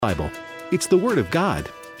Bible. It's the Word of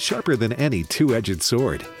God, sharper than any two-edged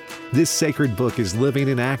sword. This sacred book is living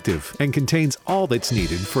and active and contains all that's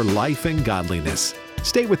needed for life and godliness.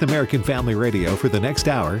 Stay with American Family Radio for the next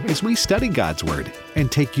hour as we study God's Word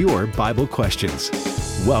and take your Bible questions.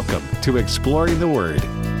 Welcome to Exploring the Word.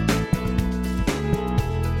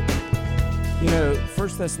 You know,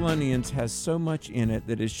 1 Thessalonians has so much in it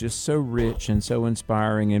that is just so rich and so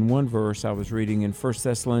inspiring. In one verse I was reading in 1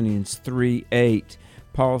 Thessalonians 3:8,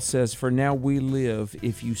 Paul says, "For now we live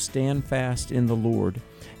if you stand fast in the Lord."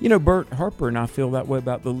 You know, Bert Harper and I feel that way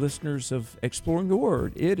about the listeners of Exploring the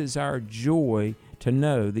Word. It is our joy to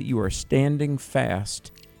know that you are standing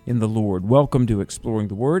fast in the Lord. Welcome to Exploring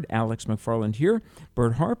the Word. Alex McFarland here,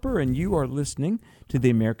 Bert Harper, and you are listening to the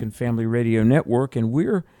American Family Radio Network, and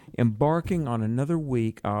we're embarking on another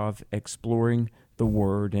week of Exploring the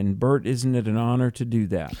Word. And Bert, isn't it an honor to do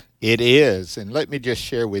that? It is, and let me just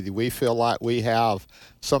share with you, we feel like we have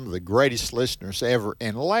some of the greatest listeners ever.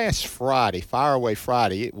 And last Friday, Fire Away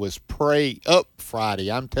Friday, it was Pray Up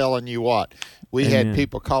Friday. I'm telling you what, we Amen. had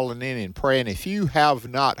people calling in and praying. If you have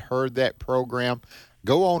not heard that program,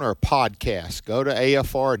 go on our podcast. Go to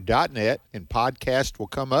afr.net, and podcast will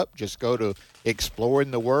come up. Just go to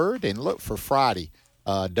Exploring the Word and look for Friday,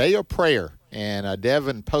 Day of Prayer. And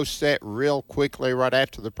Devin posts that real quickly right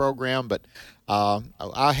after the program. But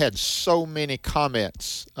I had so many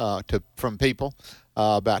comments from people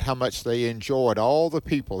about how much they enjoyed all the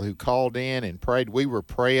people who called in and prayed. We were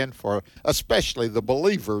praying for especially the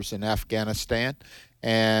believers in Afghanistan.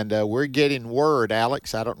 And we're getting word,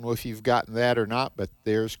 Alex, I don't know if you've gotten that or not, but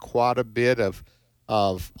there's quite a bit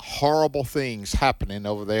of horrible things happening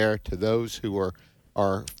over there to those who are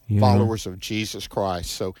followers of Jesus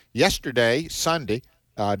Christ. So yesterday, Sunday,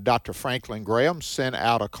 Dr. Franklin Graham sent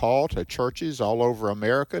out a call to churches all over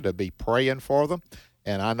America to be praying for them.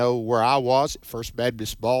 And I know where I was at First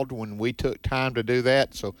Baptist Baldwin, we took time to do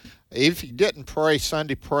that. So if you didn't pray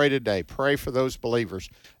Sunday, pray today. Pray for those believers.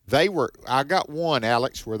 I got one,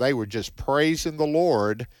 Alex, where they were just praising the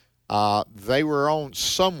Lord. They were on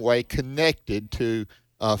some way connected to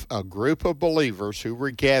a group of believers who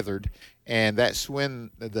were gathered. And that's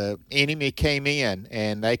when the enemy came in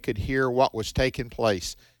and they could hear what was taking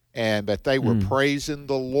place. But they were praising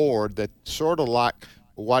the Lord, that sort of like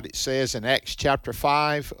what it says in Acts chapter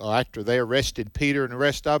 5, after they arrested Peter and the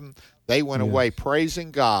rest of them, they went away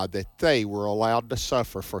praising God that they were allowed to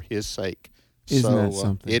suffer for his sake. Isn't that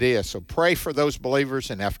something? It is. So pray for those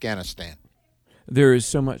believers in Afghanistan. There is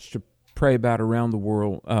so much to pray about around the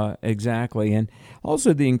world, exactly, and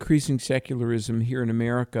also the increasing secularism here in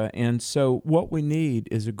America. And so what we need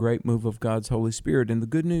is a great move of God's Holy Spirit. And the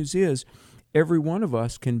good news is every one of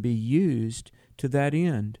us can be used to that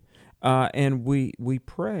end. And we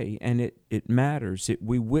pray, and it matters.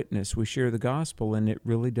 We witness, we share the gospel, and it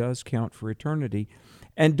really does count for eternity.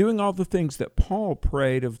 And doing all the things that Paul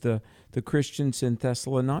prayed of the Christians in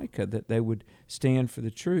Thessalonica, that they would stand for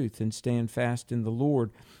the truth and stand fast in the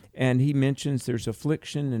Lord. And he mentions there's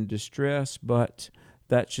affliction and distress, but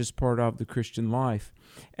that's just part of the Christian life.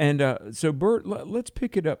 And so, Bert, let's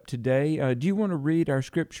pick it up today. Do you want to read our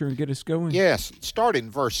scripture and get us going? Yes, start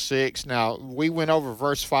in verse 6. Now, we went over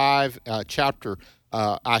verse 5, chapter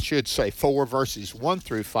 4, verses 1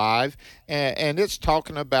 through 5, and it's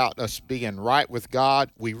talking about us being right with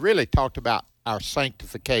God. We really talked about our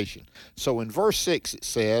sanctification. So in verse 6 it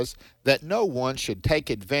says that no one should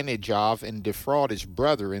take advantage of and defraud his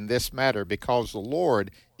brother in this matter, because the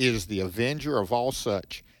Lord is the avenger of all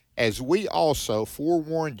such, as we also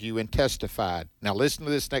forewarned you and testified. Now listen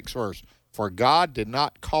to this next verse. For God did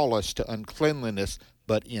not call us to uncleanliness,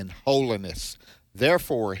 but in holiness.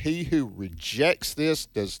 Therefore he who rejects this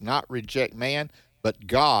does not reject man, but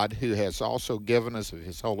God, who has also given us of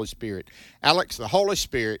his Holy Spirit. Alex, the Holy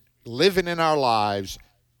Spirit living in our lives,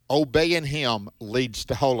 obeying him, leads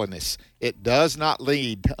to holiness. It does not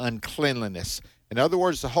lead to uncleanliness. In other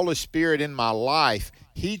words, the Holy Spirit in my life,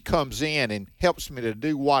 he comes in and helps me to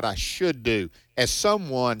do what I should do. As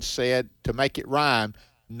someone said, to make it rhyme,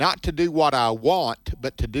 not to do what I want,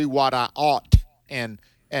 but to do what I ought. And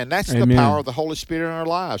that's Amen. The power of the Holy Spirit in our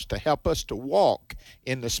lives, to help us to walk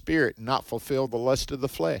in the Spirit and not fulfill the lust of the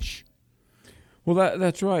flesh. Well,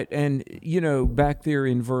 that's right. And, you know, back there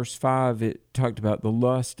in verse 5, it talked about the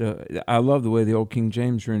lust. I love the way the old King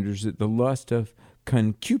James renders it, the lust of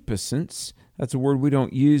concupiscence. That's a word we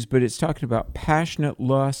don't use, but it's talking about passionate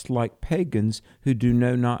lust like pagans who do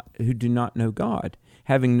not know God,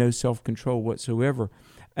 having no self-control whatsoever.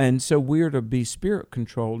 And so we are to be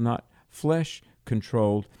spirit-controlled, not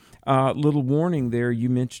flesh-controlled. Little warning there, you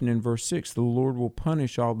mentioned in verse 6, the Lord will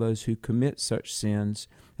punish all those who commit such sins,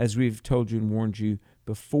 as we've told you and warned you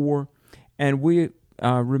before. And we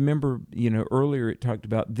remember, earlier it talked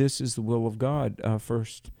about this is the will of God.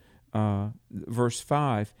 Verse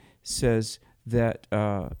 5 says that,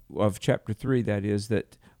 of chapter 3, that is,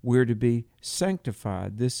 that we're to be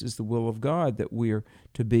sanctified. This is the will of God, that we are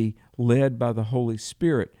to be led by the Holy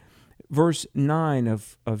Spirit. Verse 9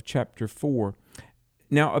 of chapter 4,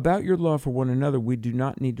 now about your love for one another, we do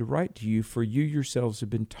not need to write to you, for you yourselves have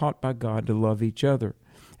been taught by God to love each other.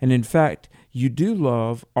 And in fact, you do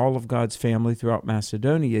love all of God's family throughout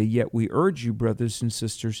Macedonia, yet we urge you, brothers and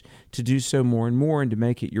sisters, to do so more and more, and to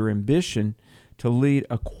make it your ambition to lead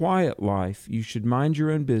a quiet life. You should mind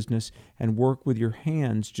your own business and work with your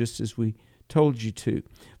hands, just as we told you to.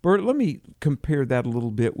 Bert, let me compare that a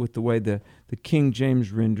little bit with the way the King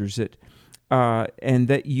James renders it, and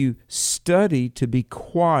that you study to be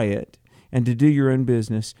quiet and to do your own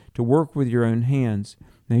business, to work with your own hands.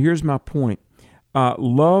 Now here's my point.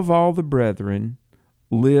 Love all the brethren,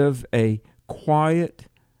 live a quiet,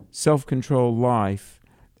 self-controlled life,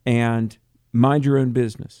 and mind your own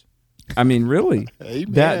business. I mean, really,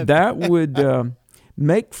 that would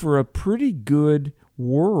make for a pretty good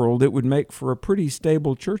world. It would make for a pretty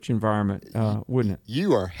stable church environment, wouldn't it?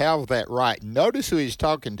 You have that right. Notice who he's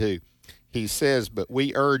talking to. He says, but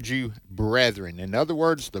we urge you, brethren. In other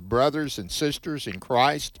words, the brothers and sisters in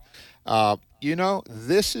Christ.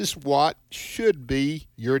 This is what should be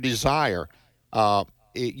your desire.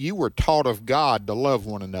 You were taught of God to love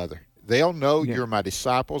one another. They'll know you're my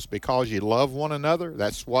disciples because you love one another.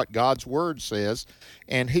 That's what God's Word says.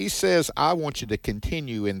 And he says, I want you to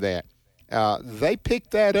continue in that. They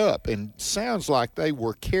picked that up, and sounds like they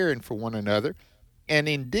were caring for one another. And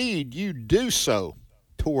indeed, you do so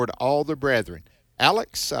toward all the brethren.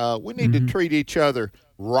 Alex, we need to treat each other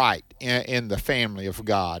right in the family of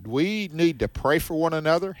God. We need to pray for one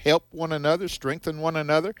another, help one another, strengthen one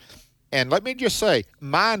another. And let me just say,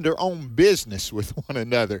 mind their own business with one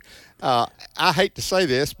another. I hate to say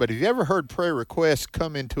this, but have you ever heard prayer requests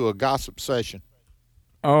come into a gossip session?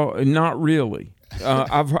 Oh, not really.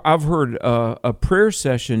 I've heard a prayer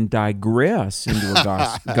session digress into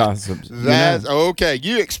a gossip. That's okay.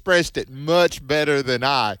 You expressed it much better than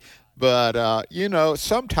I. But,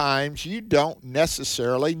 sometimes you don't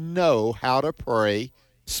necessarily know how to pray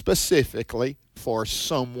specifically for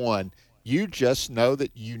someone. You just know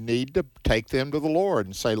that you need to take them to the Lord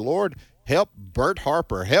and say, Lord, help Bert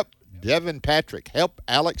Harper, help Devin Patrick, help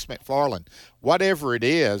Alex McFarland. Whatever it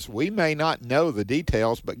is, we may not know the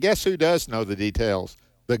details, but guess who does know the details?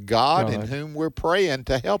 The God in whom we're praying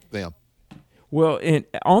to help them. Well, and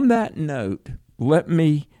on that note, let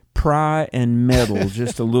me pry and meddle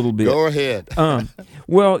just a little bit. Go ahead.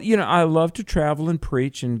 Well, I love to travel and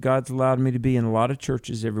preach, and God's allowed me to be in a lot of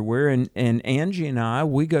churches everywhere. And Angie and I,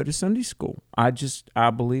 we go to Sunday school. I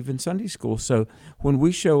believe in Sunday school. So when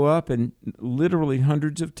we show up, and literally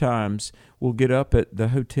hundreds of times, we'll get up at the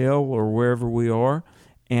hotel or wherever we are,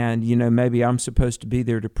 and maybe I'm supposed to be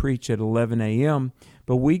there to preach at 11 a.m.,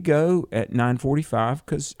 but we go at 9:45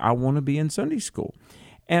 because I want to be in Sunday school.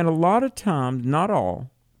 And a lot of times, not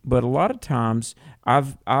all, but a lot of times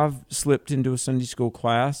I've slipped into a Sunday school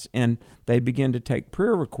class and they begin to take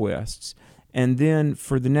prayer requests. And then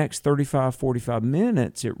for the next 35, 45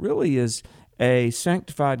 minutes, it really is a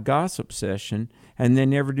sanctified gossip session, and they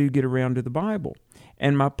never do get around to the Bible.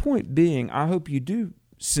 And my point being, I hope you do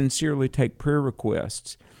sincerely take prayer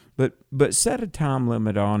requests, but set a time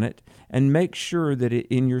limit on it and make sure that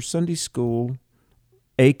in your Sunday school,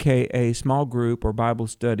 AKA small group or Bible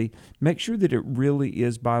study, make sure that it really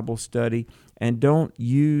is Bible study, and don't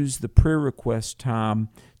use the prayer request time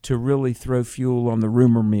to really throw fuel on the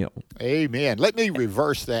rumor mill. Amen. Let me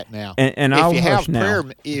reverse that now. And I'll hush now.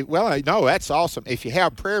 Well, no, that's awesome. If you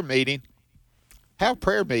have prayer meeting, have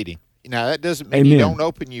prayer meeting. Now, that doesn't mean you don't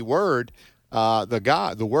open your word,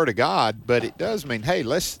 the Word of God, but it does mean, hey,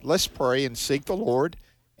 let's pray and seek the Lord,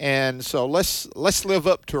 and so let's live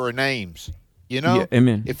up to our names.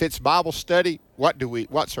 Amen. If it's Bible study,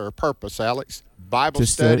 what's our purpose, Alex? Bible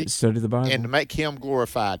study the Bible. And to make Him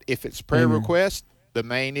glorified. If it's prayer request, the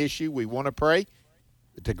main issue we want to pray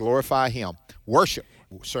to glorify Him. Worship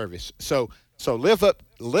service. So live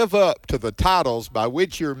up to the titles by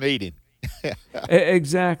which you're meeting.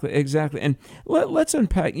 Exactly. And let's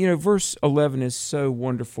unpack. Verse 11 is so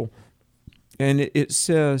wonderful. And it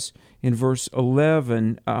says in verse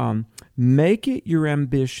 11, make it your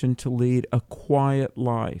ambition to lead a quiet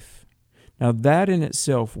life. Now, that in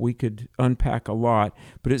itself, we could unpack a lot,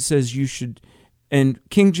 but it says you should, and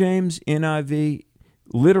King James, NIV,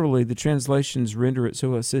 literally the translations render it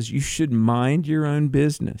so it says you should mind your own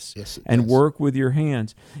business and work with your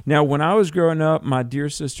hands. Now, when I was growing up, my dear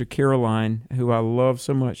sister Caroline, who I love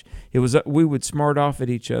so much, we would smart off at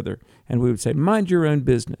each other and we would say, mind your own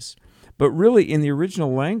business. But really, in the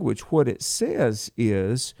original language, what it says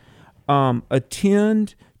is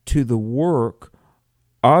attend to the work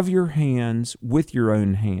of your hands with your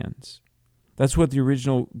own hands. That's what the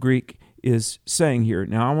original Greek is saying here.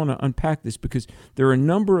 Now, I want to unpack this because there are a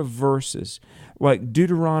number of verses, like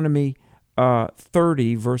Deuteronomy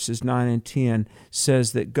 30, verses 9 and 10,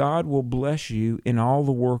 says that God will bless you in all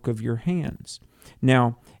the work of your hands.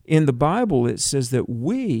 Now, in the Bible, it says that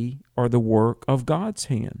we are the work of God's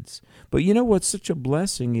hands. But you know what's such a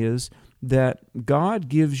blessing is that God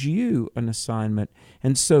gives you an assignment.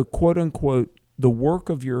 And so, quote unquote, the work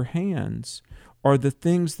of your hands are the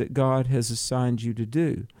things that God has assigned you to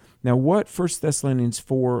do. Now, what 1 Thessalonians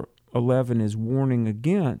 4:11 is warning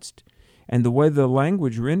against, and the way the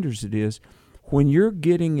language renders it is, when you're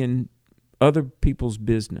getting in other people's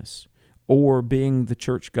business or being the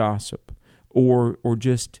church gossip or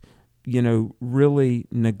just, really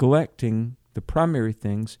neglecting the primary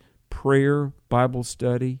things, prayer, Bible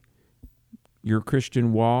study, your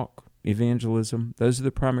Christian walk, evangelism, those are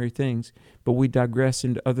the primary things, but we digress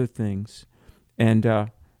into other things. And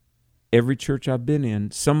every church I've been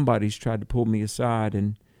in, somebody's tried to pull me aside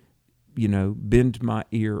and, bend my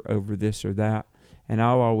ear over this or that. And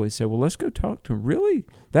I'll always say, well, let's go talk to him. Really?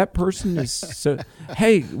 That person is so,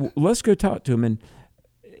 hey, let's go talk to him. And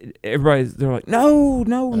they're like, no.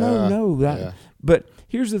 But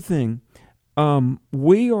here's the thing.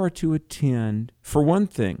 We are to attend, for one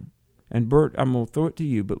thing, and Bert, I'm going to throw it to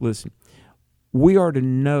you, but listen, we are to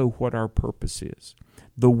know what our purpose is.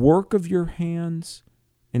 The work of your hands,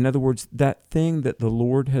 in other words, that thing that the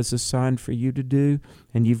Lord has assigned for you to do,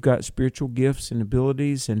 and you've got spiritual gifts and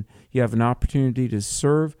abilities, and you have an opportunity to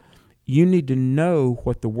serve, you need to know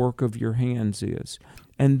what the work of your hands is.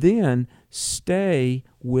 And then stay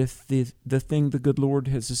with the thing the good Lord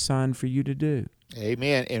has assigned for you to do.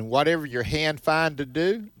 Amen. And whatever your hand find to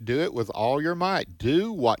do it with all your might.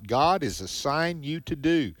 Do what God has assigned you to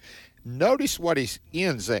do. Notice what he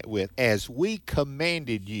ends that with, as we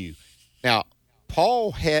commanded you. Now,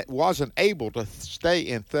 Paul wasn't able to stay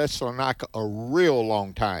in Thessalonica a real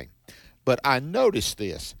long time. But I noticed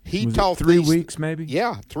this. He taught 3 weeks maybe?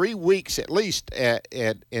 Yeah, 3 weeks at least,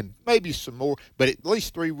 and maybe some more, but at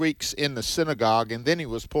least 3 weeks in the synagogue, and then he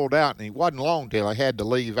was pulled out, and he wasn't long till he had to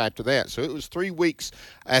leave after that. So it was 3 weeks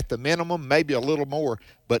at the minimum, maybe a little more.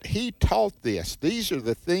 But he taught this. These are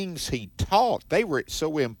the things he taught. They were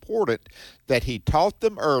so important that he taught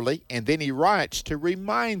them early, and then he writes to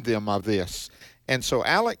remind them of this. And so,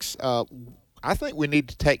 Alex, I think we need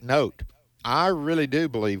to take note. I really do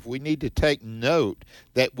believe we need to take note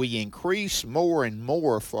that we increase more and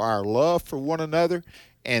more for our love for one another.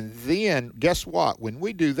 And then, guess what? When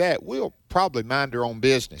we do that, we'll probably mind our own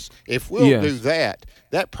business. If we'll do that,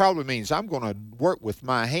 that probably means I'm going to work with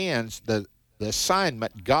my hands, the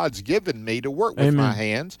assignment God's given me to work with my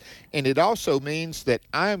hands. And it also means that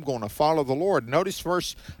I'm going to follow the Lord. Notice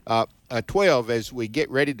verse 12 as we get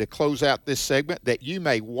ready to close out this segment, that you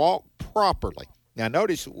may walk properly. Now,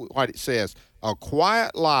 notice what it says. A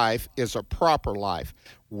quiet life is a proper life.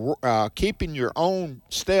 Keeping your own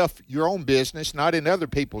stuff, your own business, not in other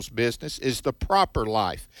people's business, is the proper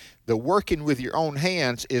life. The working with your own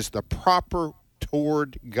hands is the proper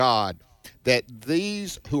toward God. That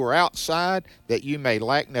these who are outside, that you may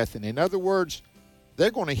lack nothing. In other words,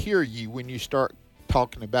 they're going to hear you when you start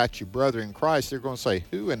talking about your brother in Christ. They're going to say,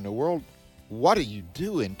 who in the world, what are you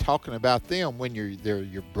doing talking about them when they're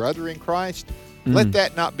your brother in Christ? Let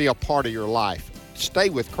that not be a part of your life. Stay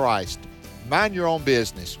with Christ. Mind your own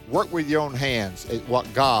business. Work with your own hands at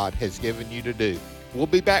what God has given you to do. We'll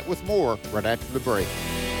be back with more right after the break.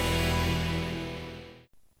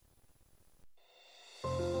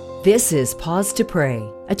 This is Pause to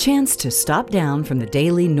Pray, a chance to stop down from the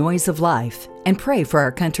daily noise of life and pray for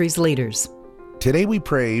our country's leaders. Today we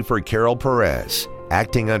pray for Carol Perez,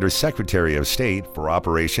 acting under Secretary of State for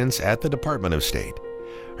Operations at the Department of State.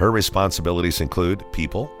 Her responsibilities include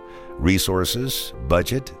people, resources,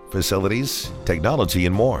 budget, facilities, technology,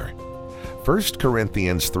 and more. 1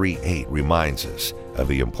 Corinthians 3:8 reminds us of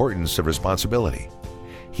the importance of responsibility.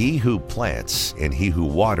 He who plants and he who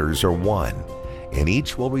waters are one, and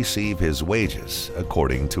each will receive his wages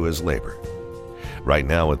according to his labor. Right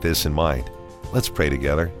now, with this in mind, let's pray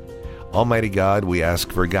together. Almighty God, we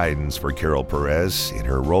ask for guidance for Carol Perez in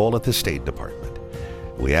her role at the State Department.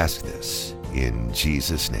 We ask this in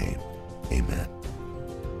Jesus' name. Amen.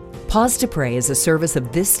 Pause to Pray is a service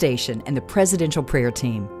of this station and the Presidential Prayer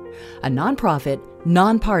Team, a nonprofit,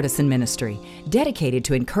 nonpartisan ministry dedicated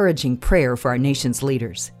to encouraging prayer for our nation's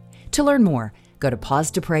leaders. To learn more, go to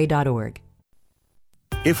pausetopray.org.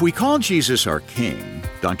 If we call Jesus our King,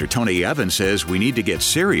 Dr. Tony Evans says we need to get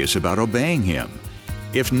serious about obeying Him.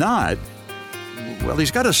 If not, well,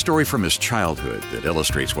 he's got a story from his childhood that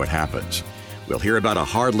illustrates what happens. We'll hear about a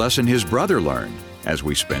hard lesson his brother learned as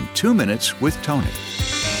we spend 2 minutes with Tony.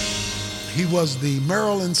 He was the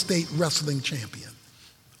Maryland State Wrestling Champion.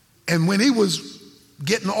 And when he was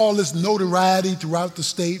getting all this notoriety throughout the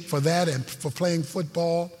state for that and for playing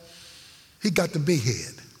football, he got the big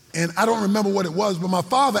head. And I don't remember what it was, but my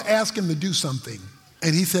father asked him to do something,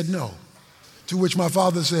 and he said no. To which my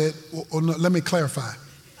father said, well, no, let me clarify.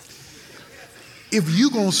 If you're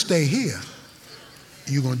going to stay here,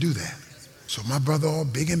 you're going to do that. So my brother, all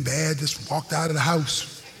big and bad, just walked out of the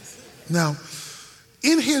house. Now,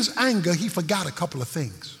 in his anger, he forgot a couple of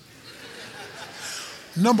things.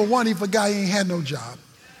 Number one, he forgot he ain't had no job.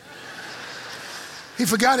 He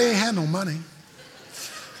forgot he ain't had no money.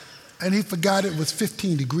 And he forgot it was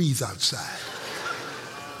 15 degrees outside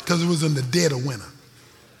because it was in the dead of winter.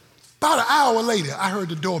 About an hour later, I heard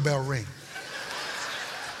the doorbell ring.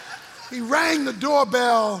 He rang the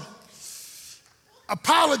doorbell,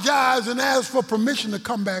 apologized, and asked for permission to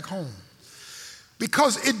come back home.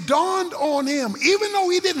 Because it dawned on him, even though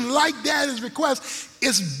he didn't like Daddy's request,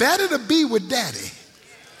 it's better to be with Daddy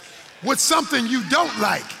with something you don't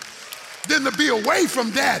like than to be away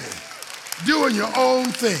from Daddy doing your own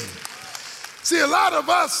thing. See, a lot of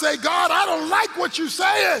us say, God, I don't like what you're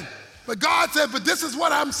saying. But God said, but this is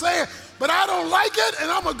what I'm saying. But I don't like it,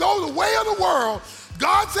 and I'm going to go the way of the world.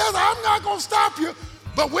 God says, I'm not going to stop you.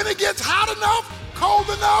 But when it gets hot enough, cold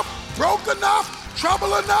enough, broke enough,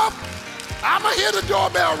 trouble enough, I'm going to hear the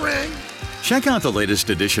doorbell ring. Check out the latest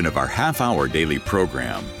edition of our half-hour daily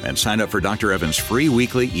program and sign up for Dr. Evans' free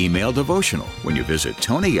weekly email devotional when you visit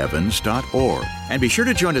tonyevans.org. And be sure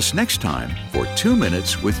to join us next time for 2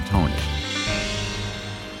 Minutes with Tony.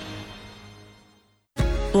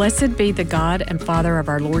 Blessed be the God and Father of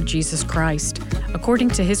our Lord Jesus Christ. According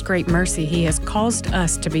to His great mercy, He has caused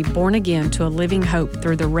us to be born again to a living hope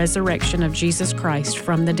through the resurrection of Jesus Christ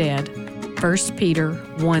from the dead. 1 Peter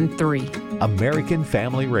 1:3. American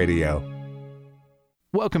Family Radio.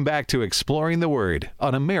 Welcome back to Exploring the Word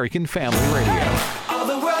on American Family Radio. All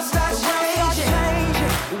the world starts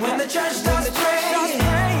changing when the church starts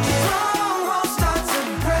praying. Strongholds start to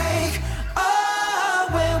break. Oh,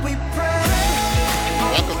 when we pray.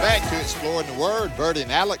 Welcome back to Exploring the Word. Bert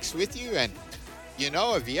and Alex with you. And, you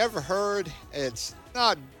know, have you ever heard it's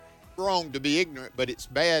not wrong to be ignorant, but it's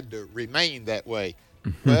bad to remain that way?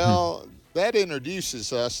 Well, that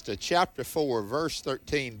introduces us to chapter 4, verse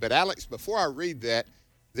 13. But, Alex, before I read that,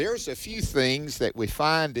 there's a few things that we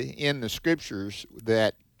find in the Scriptures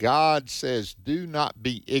that God says do not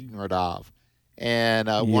be ignorant of. And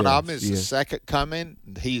one of them is the second coming.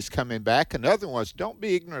 He's coming back. Another one is don't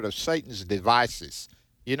be ignorant of Satan's devices.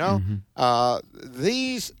 You know,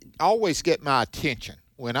 these always get my attention.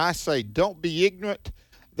 When I say don't be ignorant,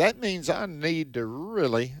 that means I need to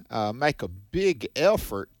really make a big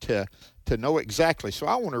effort to know exactly. So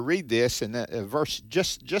I want to read this in verse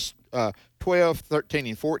just 12, 13,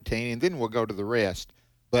 and 14, and then we'll go to the rest.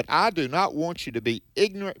 But I do not want you to be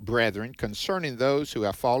ignorant, brethren, concerning those who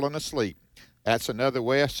have fallen asleep. That's another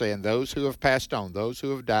way of saying those who have passed on, those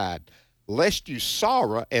who have died. Lest you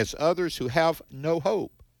sorrow as others who have no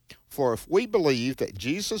hope. For if we believe that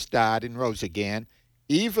Jesus died and rose again,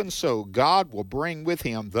 even so God will bring with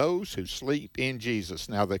him those who sleep in Jesus.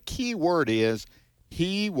 Now the key word is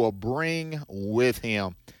he will bring with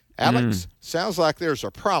him. Alex, sounds like there's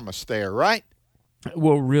a promise there, right?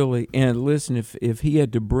 Well, really, and listen, if he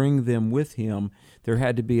had to bring them with him, there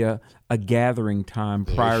had to be a gathering time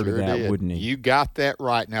prior to that, wouldn't he? You got that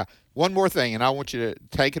right. Now, one more thing, and I want you to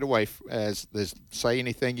take it away as say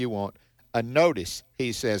anything you want. Notice,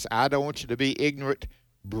 he says, I don't want you to be ignorant,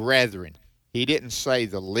 brethren. He didn't say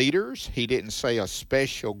the leaders. He didn't say a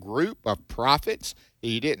special group of prophets.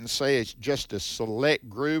 He didn't say it's just a select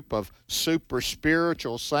group of super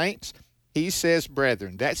spiritual saints. He says,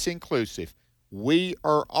 brethren, that's inclusive. We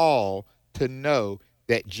are all to know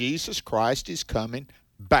that Jesus Christ is coming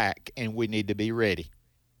back, and we need to be ready.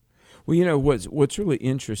 Well, you know, what's really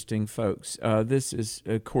interesting, folks, this is,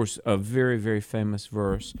 of course, a very, very famous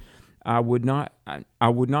verse. I would not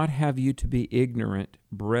have you to be ignorant,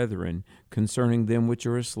 brethren, concerning them which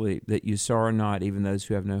are asleep, that you sorrow not, even those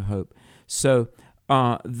who have no hope. So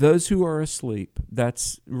those who are asleep,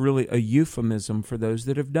 that's really a euphemism for those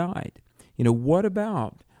that have died. You know, what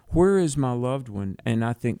about, where is my loved one? And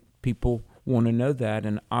I think People want to know that,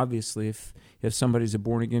 and obviously if somebody's a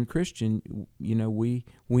born-again Christian,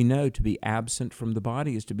 we know to be absent from the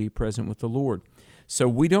body is to be present with the Lord. So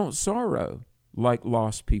we don't sorrow like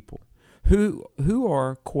lost people. Who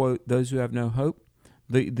are, quote, those who have no hope?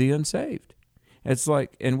 The unsaved. It's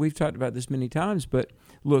like, and we've talked about this many times, but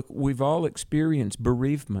look, we've all experienced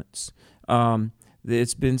bereavements.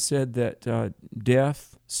 It's been said that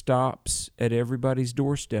death stops at everybody's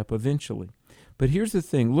doorstep eventually. But here's the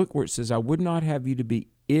thing. Look where it says, I would not have you to be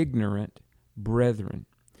ignorant, brethren.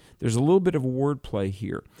 There's a little bit of a wordplay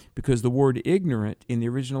here, because the word ignorant in the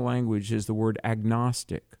original language is the word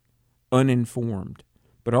agnostic, uninformed.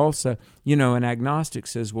 But also, an agnostic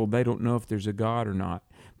says, well, they don't know if there's a God or not.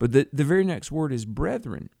 But the very next word is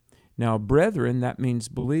brethren. Now, brethren, that means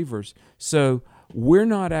believers. So we're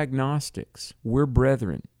not agnostics. We're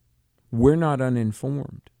brethren. We're not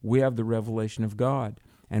uninformed. We have the revelation of God.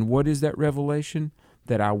 And what is that revelation?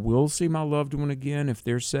 That I will see my loved one again if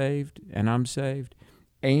they're saved and I'm saved.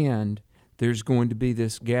 And there's going to be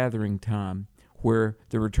this gathering time where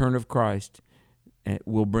the return of Christ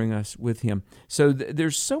will bring us with him. So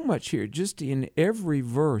there's so much here, just in every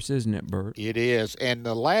verse, isn't it, Bert? It is. And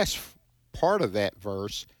the last part of that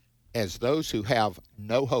verse, as those who have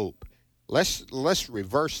no hope. Let's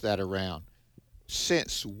reverse that around.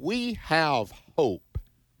 Since we have hope,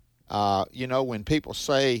 when people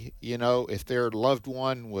say, if their loved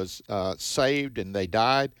one was saved and they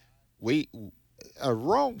died, a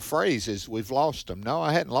wrong phrase is we've lost them. No,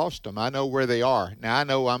 I hadn't lost them. I know where they are. Now, I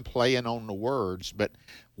know I'm playing on the words, but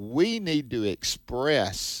we need to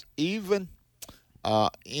express, even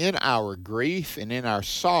in our grief and in our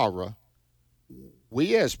sorrow,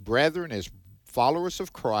 we as brethren, as followers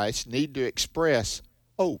of Christ, need to express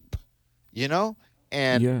hope,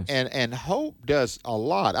 And, yes. and hope does a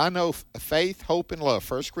lot. I know faith, hope, and love,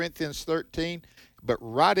 1 Corinthians 13, but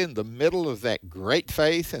right in the middle of that great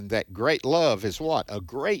faith and that great love is what? A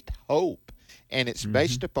great hope. And it's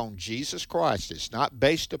based upon Jesus Christ. It's not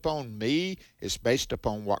based upon me. It's based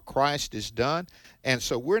upon what Christ has done. And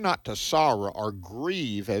so we're not to sorrow or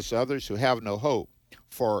grieve as others who have no hope.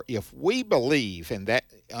 For if we believe, and that,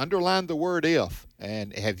 underline the word if,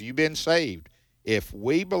 and have you been saved? If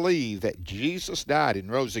we believe that Jesus died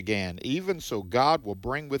and rose again, even so God will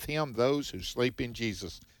bring with him those who sleep in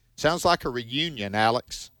Jesus. Sounds like a reunion,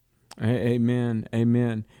 Alex. Amen.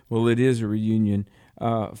 Amen. Well, it is a reunion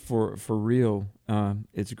for real.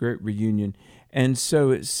 It's a great reunion. And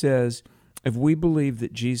so it says, if we believe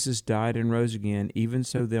that Jesus died and rose again, even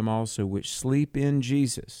so them also which sleep in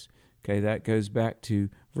Jesus. Okay, that goes back to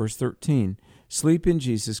verse 13. Sleep in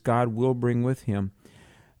Jesus, God will bring with him.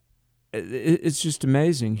 It's just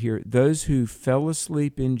amazing here. Those who fell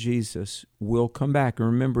asleep in Jesus will come back. And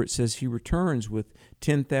remember, it says he returns with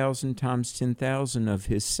 10,000 times 10,000 of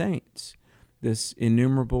his saints, this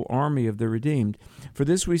innumerable army of the redeemed. For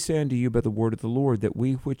this we say unto you by the word of the Lord, that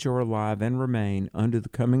we which are alive and remain unto the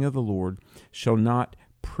coming of the Lord shall not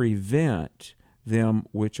prevent them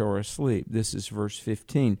which are asleep. This is verse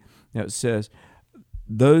 15. Now it says,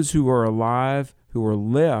 those who are alive, who are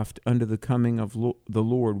left unto the coming of the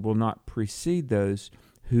Lord, will not precede those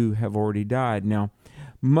who have already died. Now,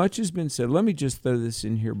 much has been said. Let me just throw this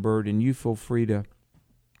in here, Bert, and you feel free to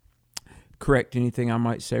correct anything I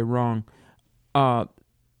might say wrong.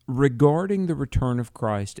 Regarding the return of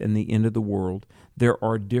Christ and the end of the world, there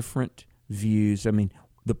are different views. I mean,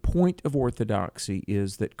 the point of orthodoxy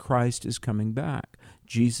is that Christ is coming back.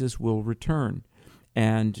 Jesus will return,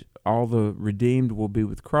 and all the redeemed will be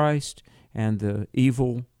with Christ, and the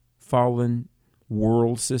evil, fallen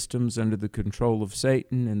world systems under the control of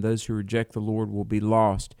Satan and those who reject the Lord will be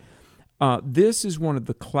lost. This is one of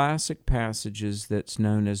the classic passages that's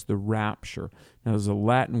known as the rapture. Now, there's a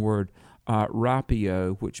Latin word,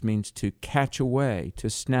 rapio, which means to catch away, to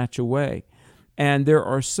snatch away. And there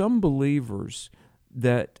are some believers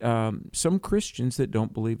that, some Christians that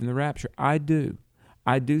don't believe in the rapture. I do.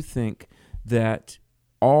 I do think that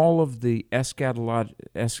all of the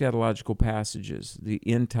eschatological passages, the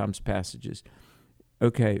end times passages,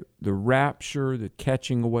 okay, the rapture, the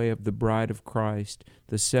catching away of the bride of Christ,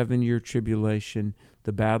 the 7-year tribulation,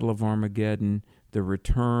 the battle of Armageddon, the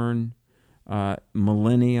return,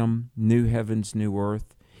 millennium, new heavens, new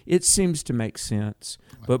earth. It seems to make sense.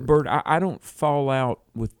 But, Bert, I don't fall out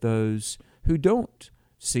with those who don't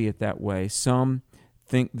see it that way. Some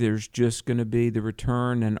think there's just going to be the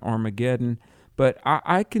return and Armageddon. But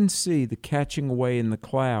I can see the catching away in the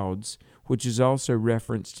clouds, which is also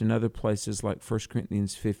referenced in other places like 1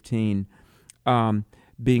 Corinthians 15,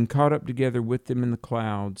 being caught up together with them in the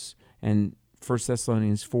clouds. And 1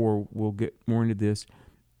 Thessalonians 4, we'll get more into this.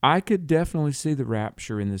 I could definitely see the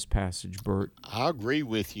rapture in this passage, Bert. I agree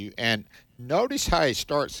with you. And notice how he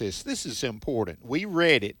starts this. This is important. We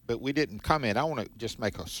read it, but we didn't comment. I want to just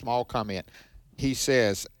make a small comment. He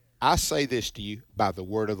says, I say this to you by the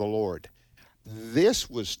word of the Lord. This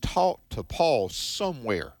was taught to Paul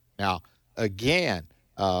somewhere. Now, again,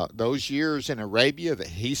 those years in Arabia that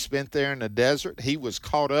he spent there in the desert, he was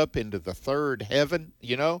caught up into the third heaven,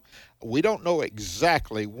 you know. We don't know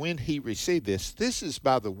exactly when he received this. This is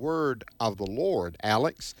by the word of the Lord,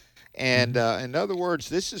 Alex. And in other words,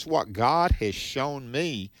 this is what God has shown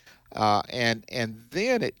me. And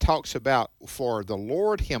then it talks about for the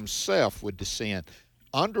Lord himself would descend.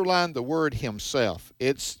 Underline the word himself.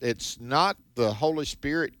 It's not the Holy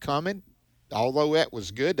Spirit coming. Although that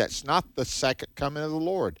was good, that's not the second coming of the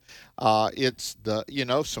Lord. It's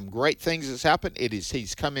some great things has happened.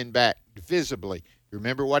 He's coming back visibly.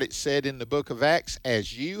 Remember what it said in the book of Acts?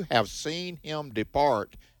 As you have seen him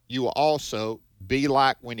depart, you will also be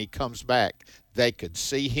like when he comes back. They could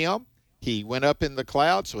see him. He went up in the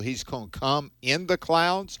clouds, so he's going to come in the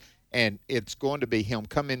clouds, and it's going to be him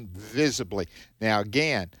coming visibly. Now,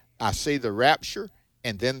 again, I see the rapture,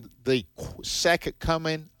 and then the second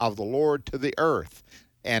coming of the Lord to the earth.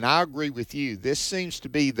 And I agree with you. This seems to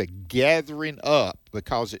be the gathering up,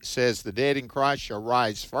 because it says the dead in Christ shall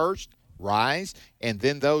rise, and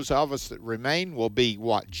then those of us that remain will be,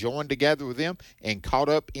 joined together with them and caught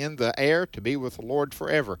up in the air to be with the Lord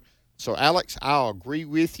forever. So, Alex, I'll agree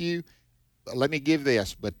with you. Let me give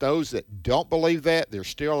this. But those that don't believe that, they're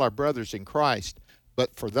still our brothers in Christ.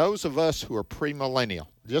 But for those of us who are premillennial,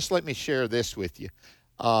 just let me share this with you.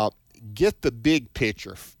 Get the big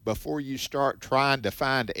picture before you start trying to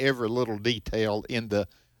find every little detail in the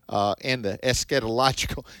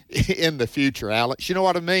eschatological in the future, Alex. You know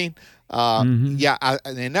what I mean? Yeah,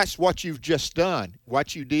 and that's what you've just done.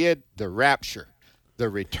 What you did, the rapture, the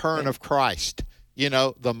return of Christ,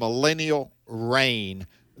 the millennial reign,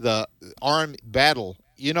 the armed battle,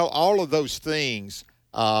 all of those things,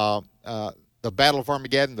 the battle of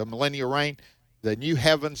Armageddon, the millennial reign, the new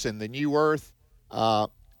heavens and the new earth.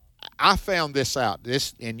 I found this out,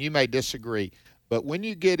 and you may disagree, but when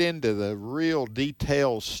you get into the real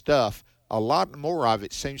detailed stuff, a lot more of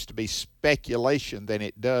it seems to be speculation than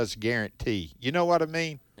it does guarantee. You know what I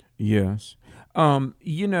mean? Yes. Let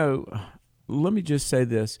me just say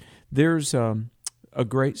this. There's a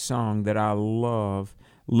great song that I love.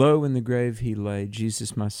 Low in the grave he lay,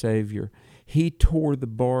 Jesus my Savior. He tore the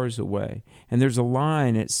bars away. And there's a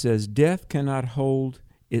line that says, death cannot hold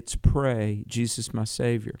its prey, Jesus my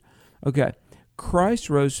Savior. Okay, Christ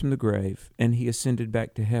rose from the grave, and he ascended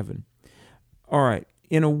back to heaven. All right,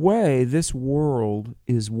 in a way, this world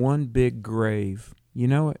is one big grave. You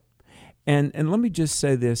know it? And let me just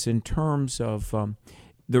say this in terms of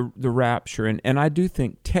the rapture, and I do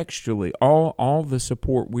think textually, all the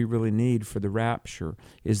support we really need for the rapture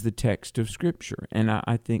is the text of Scripture, and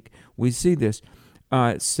I think we see this.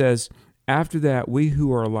 It says, after that, we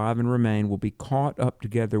who are alive and remain will be caught up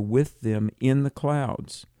together with them in the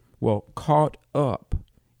clouds. Well, caught up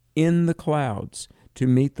in the clouds to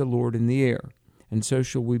meet the Lord in the air, and so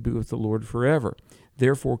shall we be with the Lord forever.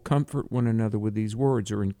 Therefore, comfort one another with these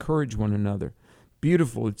words, or encourage one another.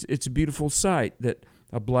 Beautiful. It's a beautiful sight that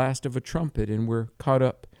a blast of a trumpet, and we're caught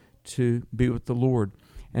up to be with the Lord.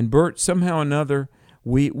 And Bert, somehow or another,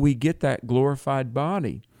 we get that glorified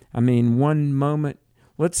body. I mean, one moment,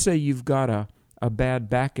 let's say you've got a bad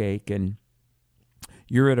backache, and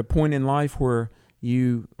you're at a point in life where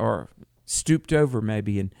you are stooped over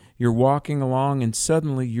maybe, and you're walking along, and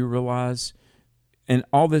suddenly you realize, and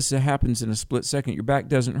all this happens in a split second, your back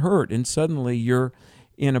doesn't hurt, and suddenly you're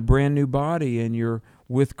in a brand new body, and you're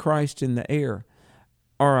with Christ in the air.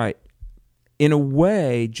 All right, in a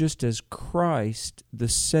way, just as Christ, the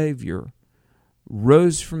Savior,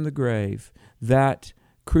 rose from the grave, that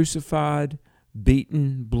crucified,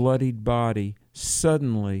 beaten, bloodied body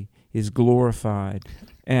suddenly is glorified,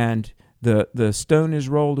 and the stone is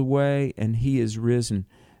rolled away, and he is risen.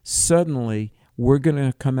 Suddenly, we're going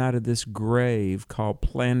to come out of this grave called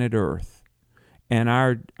planet Earth, and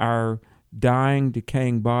our dying,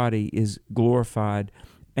 decaying body is glorified.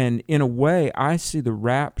 And in a way, I see the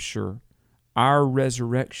rapture, our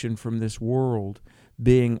resurrection from this world,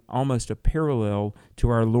 being almost a parallel to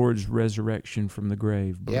our Lord's resurrection from the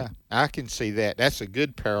grave. Bert. Yeah, I can see that. That's a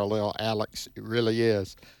good parallel, Alex. It really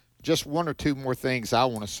is. Just one or two more things I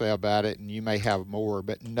want to say about it, and you may have more,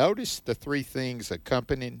 but notice the three things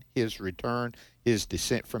accompanying his return, his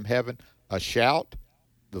descent from heaven: a shout,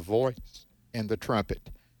 the voice, and the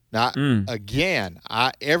trumpet. Now, again,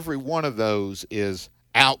 every one of those is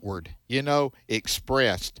outward,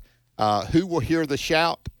 expressed. Who will hear the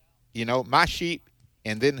shout? My sheep.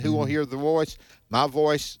 And then who will hear the voice? My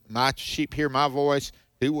voice. My sheep hear my voice.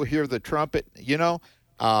 Who will hear the trumpet?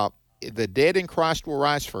 The dead in Christ will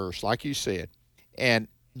rise first, like you said. And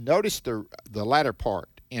notice the latter part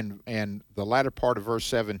and the latter part of verse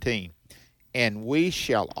 17. And we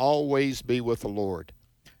shall always be with the Lord.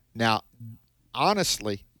 Now,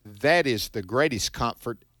 honestly, that is the greatest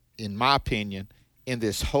comfort, in my opinion, in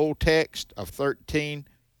this whole text of 13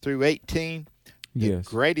 through 18. The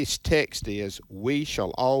greatest text is, we shall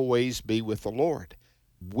always be with the Lord.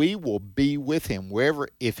 We will be with him wherever.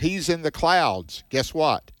 If he's in the clouds, guess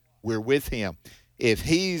what? We're with him. If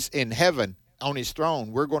he's in heaven on his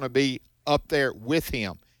throne, we're going to be up there with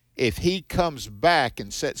him. If he comes back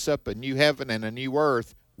and sets up a new heaven and a new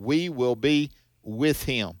earth, we will be with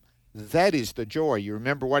him. That is the joy. You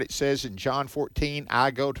remember what it says in John 14,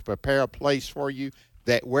 I go to prepare a place for you,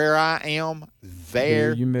 that where I am,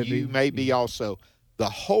 there you may be also. The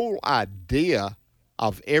whole idea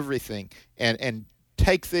of everything, and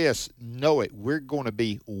take this, know it, we're going to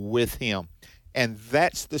be with him. And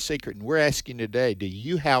that's the secret. And we're asking today, do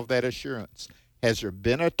you have that assurance? Has there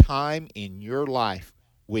been a time in your life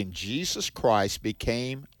when Jesus Christ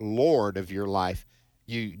became Lord of your life?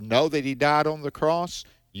 You know that he died on the cross.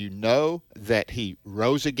 You know that he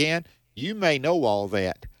rose again. You may know all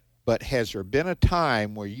that. But has there been a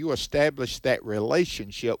time where you established that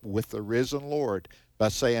relationship with the risen Lord by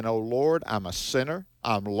saying, oh, Lord, I'm a sinner.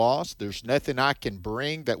 I'm lost. There's nothing I can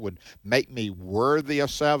bring that would make me worthy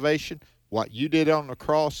of salvation. What you did on the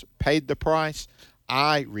cross paid the price.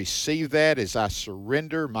 I receive that as I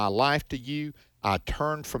surrender my life to you. I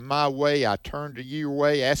turn from my way. I turn to your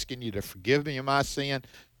way, asking you to forgive me of my sin.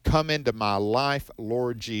 Come into my life,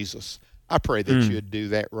 Lord Jesus. I pray that you'd do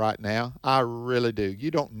that right now. I really do.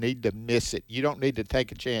 You don't need to miss it. You don't need to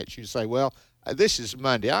take a chance. You say, well, this is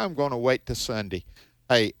Monday. I'm going to wait till Sunday.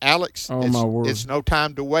 Hey, Alex, it's no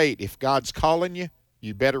time to wait. If God's calling you,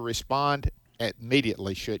 you better respond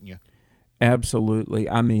immediately, shouldn't you? Absolutely.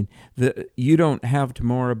 I mean, you don't have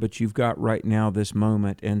tomorrow, but you've got right now, this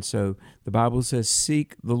moment. And so the Bible says,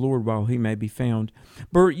 seek the Lord while he may be found.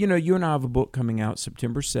 Bert, you and I have a book coming out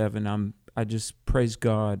September 7. I just praise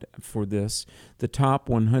God for this. The top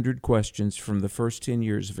 100 questions from the first 10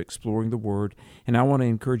 years of exploring the Word. And I want to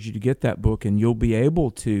encourage you to get that book, and you'll be able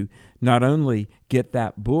to not only get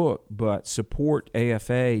that book, but support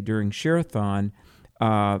AFA during Share-a-thon.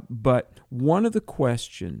 But one of the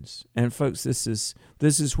questions, and folks, this is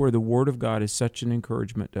where the Word of God is such an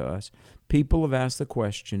encouragement to us. People have asked the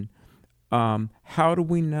question, how do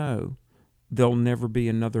we know there'll never be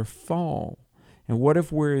another fall? And what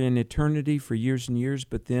if we're in eternity for years and years,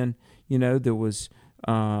 but then, there was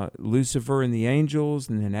Lucifer and the angels,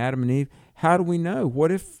 and then Adam and Eve. How do we know?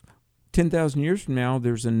 What if 10,000 years from now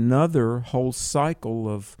there's another whole cycle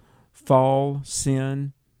of fall,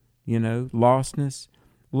 sin, lostness?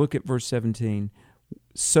 Look at verse 17.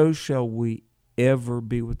 So shall we ever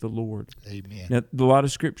be with the Lord. Amen. Now, a lot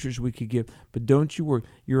of scriptures we could give, but don't you worry.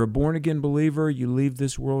 You're a born-again believer. You leave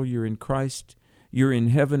this world. You're in Christ. You're in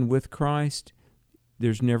heaven with Christ.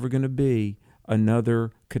 There's never going to be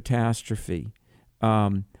another catastrophe.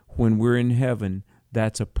 When we're in heaven,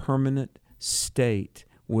 that's a permanent state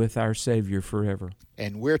with our Savior forever.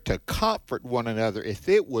 And we're to comfort one another. If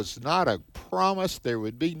it was not a promise, there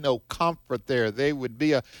would be no comfort there. There would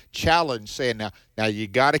be a challenge saying, now you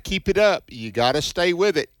got to keep it up. You got to stay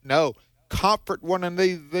with it. No, comfort one of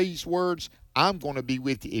these words. I'm going to be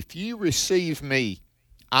with you. If you receive me,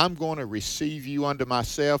 I'm going to receive you unto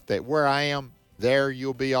myself, that where I am, there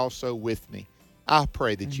you'll be also with me. I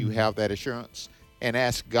pray that you have that assurance and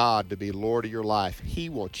ask God to be Lord of your life. He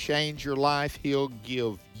will change your life. He'll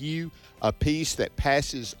give you a peace that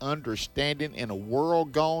passes understanding. In a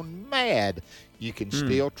world gone mad, you can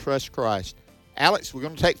still trust Christ. Alex, we're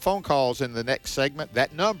going to take phone calls in the next segment.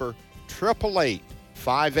 That number,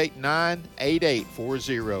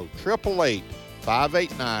 888-589-8840.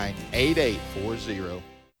 888-589-8840.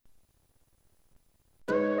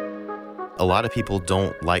 A lot of people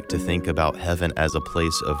don't like to think about heaven as a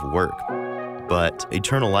place of work, but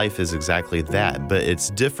eternal life is exactly that. But it's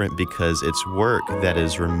different because it's work that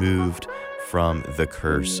is removed from the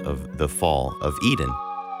curse of the fall of Eden.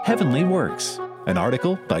 Heavenly Works, an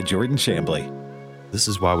article by Jordan Chambly. This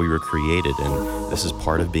is why we were created, and this is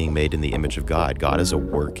part of being made in the image of God. God is a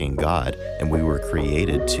working God, and we were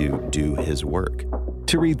created to do his work.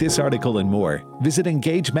 To read this article and more, visit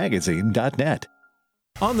EngageMagazine.net.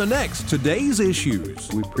 on the next Today's Issues.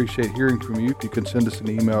 We appreciate hearing from you. You can send us an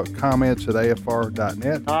email at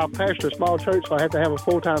comments@afr.net. I pastor a small church, so I have to have a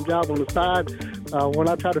full-time job on the side. When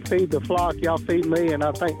I try to feed the flock, y'all feed me, and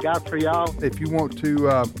I thank God for y'all. If you want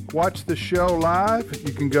to watch the show live,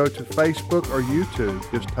 you can go to Facebook or YouTube.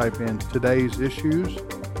 Just type in Today's Issues,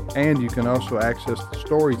 and you can also access the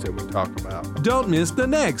stories that we talk about. Don't miss the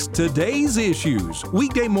next Today's Issues,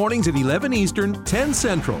 weekday mornings at 11 Eastern, 10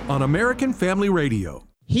 Central on American Family Radio.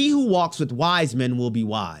 He who walks with wise men will be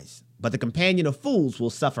wise, but the companion of fools will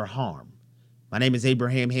suffer harm. My name is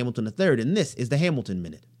Abraham Hamilton III, and this is the Hamilton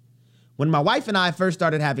Minute. When my wife and I first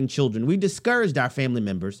started having children, we discouraged our family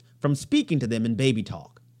members from speaking to them in baby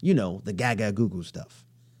talk. You know, the gaga goo stuff.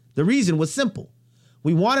 The reason was simple.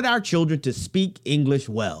 We wanted our children to speak English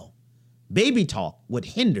well. Baby talk would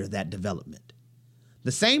hinder that development.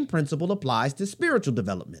 The same principle applies to spiritual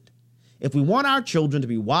development. If we want our children to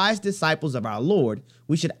be wise disciples of our Lord,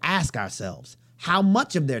 we should ask ourselves how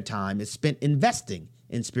much of their time is spent investing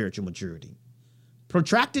in spiritual maturity.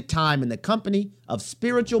 Protracted time in the company of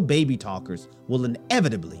spiritual baby talkers will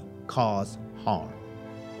inevitably cause harm.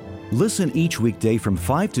 Listen each weekday from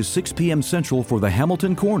 5 to 6 p.m. Central for the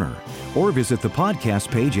Hamilton Corner, or visit the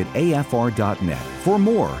podcast page at afr.net for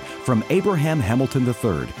more from Abraham Hamilton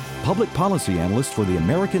III, Public Policy Analyst for the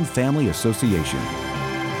American Family Association.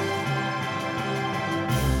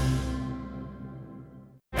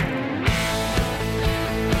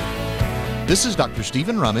 This is Dr.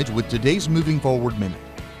 Stephen Rummage with today's Moving Forward Minute.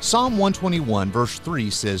 Psalm 121 verse 3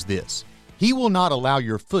 says this, "He will not allow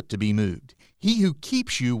your foot to be moved. He who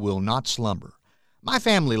keeps you will not slumber." My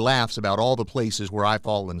family laughs about all the places where I've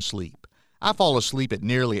fallen asleep. I fall asleep at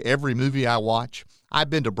nearly every movie I watch. I've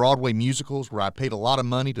been to Broadway musicals where I paid a lot of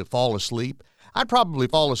money to fall asleep. I'd probably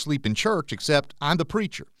fall asleep in church, except I'm the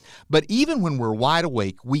preacher. But even when we're wide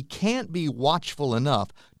awake, we can't be watchful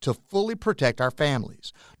enough to fully protect our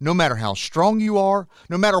families. No matter how strong you are,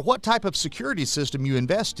 no matter what type of security system you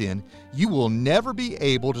invest in, you will never be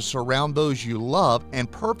able to surround those you love and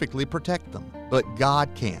perfectly protect them. But God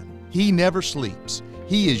can. He never sleeps.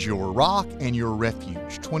 He is your rock and your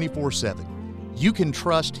refuge 24/7. You can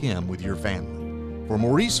trust Him with your family. For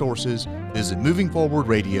more resources, visit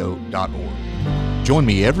movingforwardradio.org. Join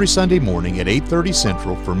me every Sunday morning at 8:30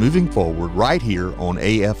 Central for Moving Forward right here on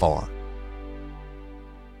AFR.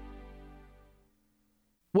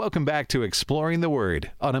 Welcome back to Exploring the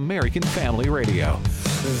Word on American Family Radio.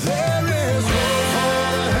 There is hope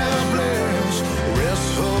for the helpless,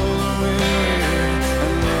 rest for the weary,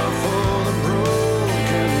 and love for the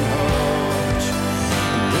broken heart.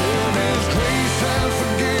 There is grace and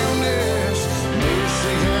forgiveness,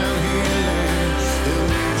 mercy and healing. He'll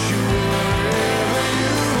meet you wherever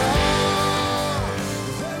you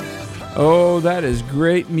are. Oh, that is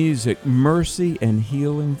great music. Mercy and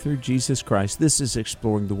healing through Jesus Christ. This is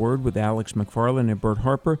Exploring the Word with Alex McFarland and Bert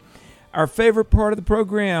Harper. Our favorite part of the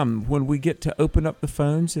program, when we get to open up the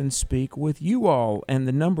phones and speak with you all. And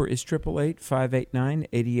the number is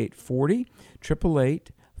 888-589-8840,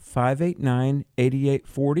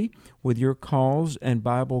 888-589-8840, with your calls and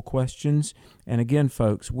Bible questions. And again,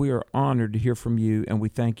 folks, we are honored to hear from you, and we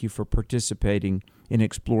thank you for participating in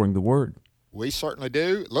Exploring the Word. We certainly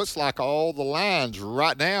do. It looks like all the lines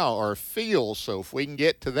right now are filled, so if we can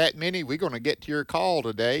get to that many, we're going to get to your call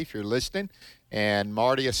today if you're listening. And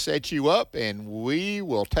Marty has set you up, and we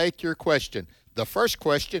will take your question. The first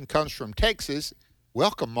question comes from Texas.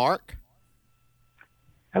 Welcome, Mark.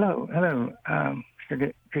 Hello.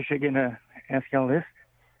 Appreciate getting to ask y'all this.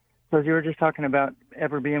 So as you were just talking about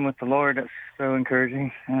ever being with the Lord, that's so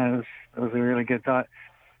encouraging. It was a really good thought.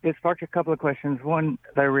 It sparked a couple of questions, one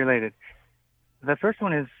that are related. The first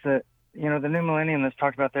one is that, the new millennium that's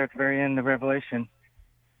talked about there at the very end of Revelation.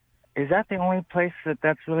 Is that the only place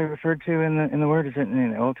that's really referred to in the Word? Is it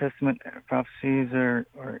in the Old Testament prophecies, or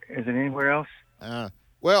is it anywhere else?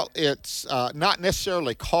 Well, it's not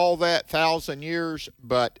necessarily called that 1,000 years,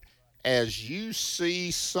 but as you see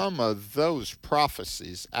some of those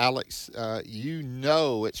prophecies, Alex,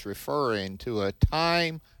 it's referring to a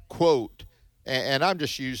time, quote, and I'm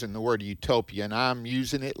just using the word utopia, and I'm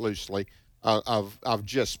using it loosely, of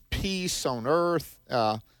just peace on earth.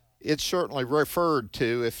 It's certainly referred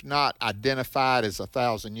to, if not identified, as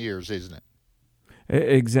 1,000 years, isn't it?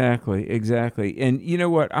 Exactly. And you know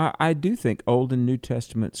what? I do think Old and New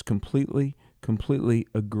Testaments completely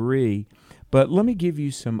agree. But let me give you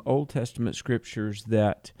some Old Testament scriptures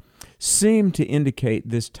that seem to indicate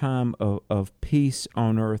this time of peace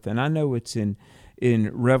on earth. And I know it's in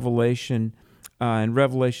Revelation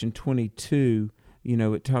 22,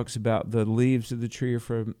 it talks about the leaves of the tree are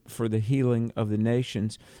for the healing of the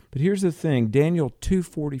nations. But here's the thing, Daniel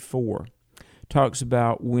 2:44 talks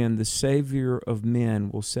about when the Savior of men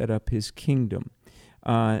will set up his kingdom.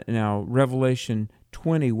 Now, Revelation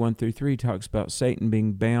 20:1-3 talks about Satan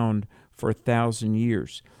being bound for 1,000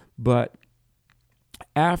 years. But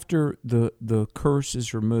after the curse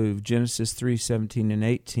is removed, Genesis 3:17 and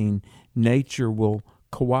 18, nature will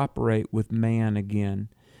cooperate with man again.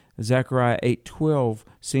 Zechariah 8:12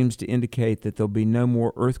 seems to indicate that there'll be no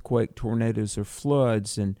more earthquake, tornadoes, or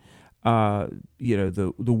floods, and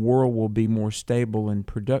the world will be more stable and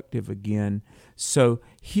productive again. So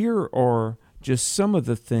here are just some of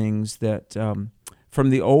the things that from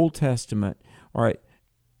the Old Testament. All right,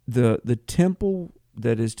 the temple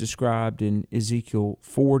that is described in Ezekiel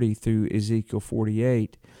 40 through Ezekiel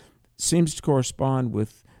 48 seems to correspond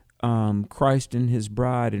with Christ and his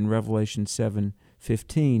bride in Revelation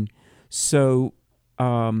 7:15. So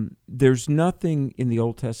there's nothing in the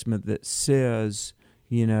Old Testament that says,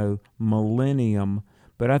 millennium.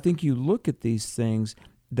 But I think you look at these things,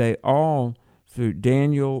 they all, through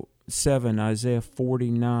Daniel 7, Isaiah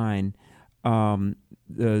 49,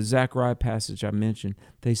 the Zechariah passage I mentioned,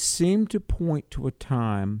 they seem to point to a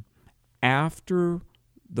time after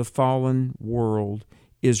the fallen world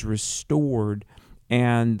is restored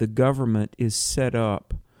and the government is set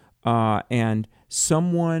up, and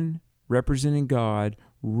someone representing God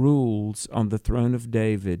rules on the throne of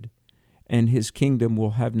David, and his kingdom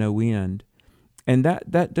will have no end. And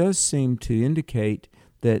that does seem to indicate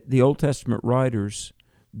that the Old Testament writers,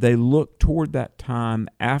 they look toward that time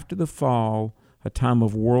after the fall, a time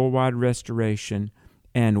of worldwide restoration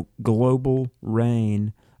and global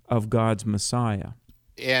reign of God's Messiah.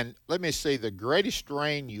 And let me see, the greatest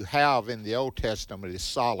reign you have in the Old Testament is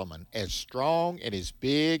Solomon. As strong and as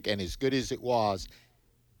big and as good as it was,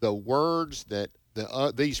 the words that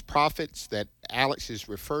these prophets that Alex has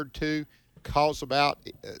referred to calls about,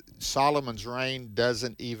 Solomon's reign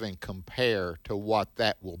doesn't even compare to what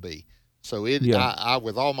that will be. So I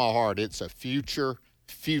with all my heart, it's a future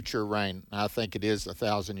reign. I think it is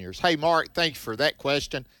 1,000 years. Hey, Mark, thanks for that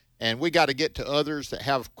question. And we got to get to others that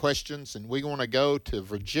have questions, and we want to go to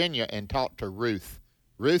Virginia and talk to Ruth.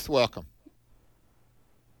 Ruth, welcome.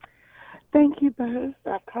 Thank you both.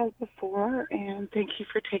 I've called before, and thank you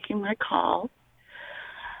for taking my call.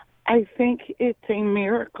 I think it's a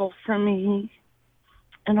miracle for me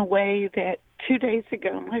in a way that 2 days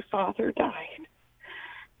ago my father died.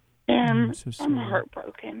 And I'm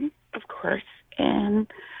heartbroken, of course, and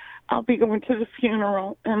I'll be going to the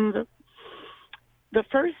funeral. And the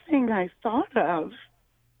first thing I thought of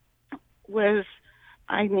was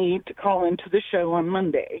I need to call into the show on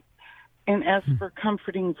Monday and ask for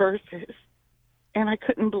comforting verses. And I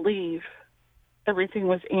couldn't believe everything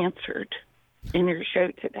was answered in your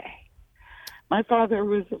show today. My father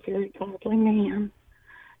was a very godly man,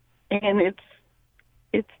 and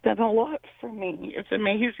it's done a lot for me. It's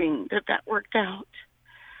amazing that worked out.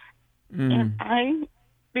 And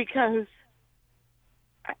because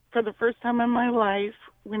for the first time in my life,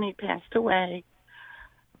 when he passed away,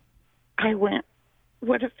 I went,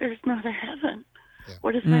 what if there's not a heaven? Yeah.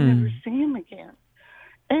 What if I never see him again?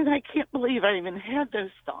 And I can't believe I even had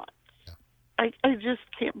those thoughts. Yeah. I just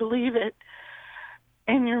can't believe it.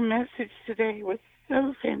 And your message today was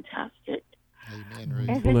so fantastic. Amen,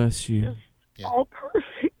 Ruth. Bless you. All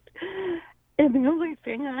perfect. And the only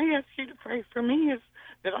thing I ask you to pray for me is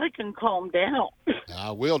that I can calm down.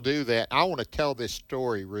 I will do that. I want to tell this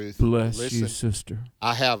story, Ruth. Bless Listen, you, sister.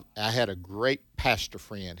 I had a great pastor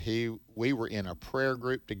friend. We were in a prayer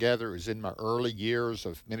group together. It was in my early years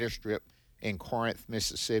of ministry in Corinth,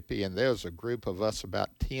 Mississippi, and there was a group of us, about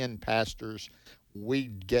 10 pastors.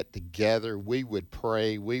 We'd get together. We would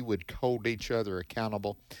pray. We would hold each other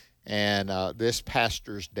accountable. And this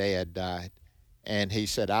pastor's dad died. And he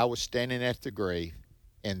said, I was standing at the grave,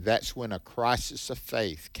 and that's when a crisis of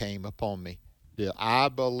faith came upon me. Do I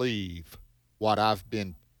believe what I've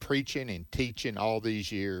been preaching and teaching all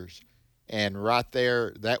these years? And right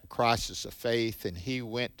there, that crisis of faith, and he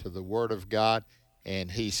went to the Word of God, and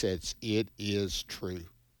he says, it is true.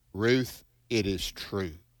 Ruth, it is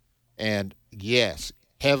true. And yes,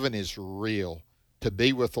 heaven is real. To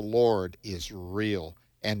be with the Lord is real.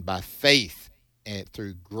 And by faith and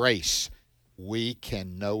through grace, we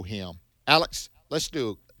can know him. Alex, let's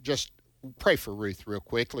just pray for Ruth real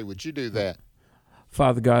quickly. Would you do that?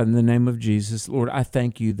 Father God, in the name of Jesus, Lord, I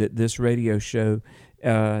thank you that this radio show,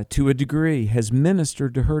 to a degree, has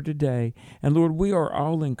ministered to her today. And Lord, we are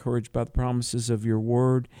all encouraged by the promises of your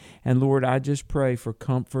word. And Lord, I just pray for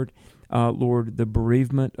comfort. Lord, the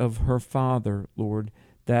bereavement of her father, Lord,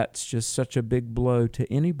 that's just such a big blow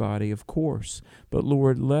to anybody, of course. But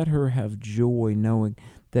Lord, let her have joy knowing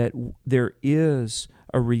that there is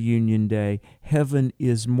a reunion day. Heaven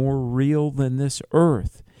is more real than this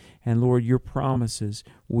earth. And Lord, your promises,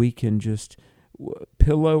 we can just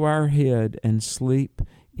pillow our head and sleep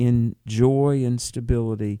in joy and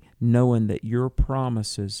stability, knowing that your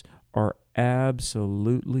promises are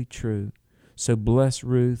absolutely true. So bless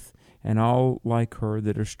Ruth and all like her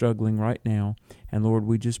that are struggling right now. And Lord,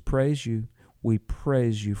 we just praise you. We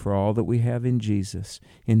praise you for all that we have in Jesus,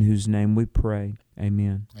 in whose name we pray.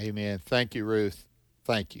 Amen. Amen. Thank you, Ruth.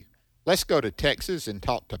 Thank you. Let's go to Texas and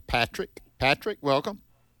talk to Patrick. Patrick, welcome.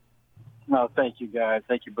 No, thank you, guys.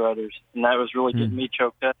 Thank you, brothers. And that was really getting me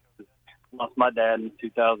choked up. I lost my dad in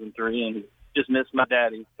 2003 and just missed my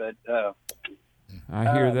daddy. But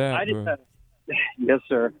I hear that. Yes,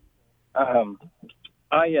 sir.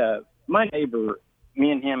 My neighbor,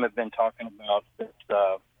 me and him have been talking about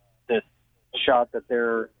this shot that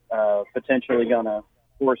they're potentially going to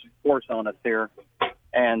force on us here,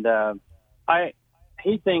 and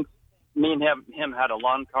he thinks me and him had a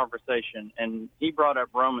long conversation, and he brought up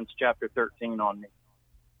Romans chapter 13 on me,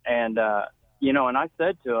 and and I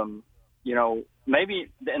said to him, maybe,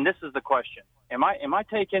 and this is the question: Am I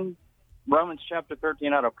taking Romans chapter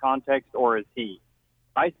 13 out of context, or is he?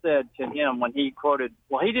 I said to him when he quoted,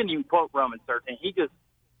 well, he didn't even quote Romans 13. He just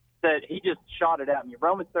shot it at me.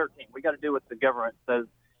 Romans 13, we got to do what the government says.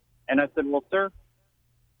 And I said, well, sir,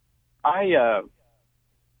 I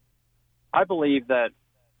believe that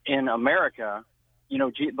in America,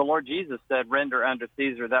 the Lord Jesus said, render unto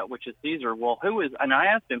Caesar that which is Caesar. Well, and I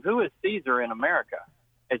asked him, who is Caesar in America?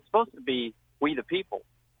 It's supposed to be we the people.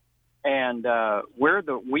 And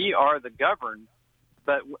we are the governed.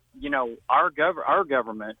 But, our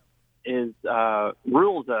government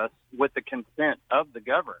rules us with the consent of the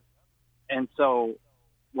governed. And so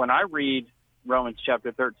when I read Romans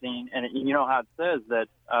chapter 13, and you know how it says that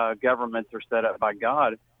governments are set up by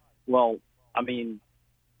God, well, I mean,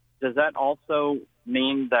 does that also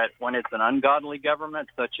mean that when it's an ungodly government,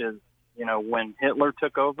 such as, when Hitler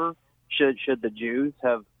took over, should the Jews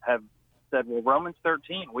have said, well, Romans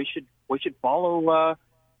 13, we should follow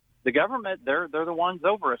the government, they're the ones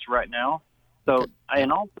over us right now. So,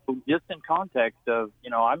 and also just in context of,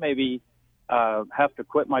 I maybe have to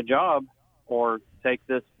quit my job or take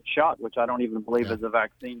this shot, which I don't even believe is a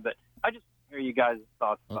vaccine. But I just hear you guys'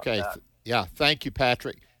 thoughts about that. Yeah. Thank you,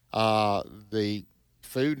 Patrick. The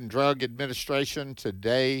Food and Drug Administration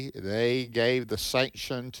today, they gave the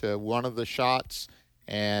sanction to one of the shots,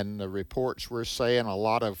 and the reports were saying a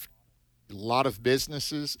lot of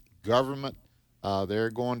businesses, government, they're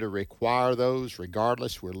going to require those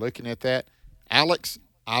regardless. We're looking at that. Alex,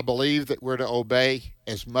 I believe that we're to obey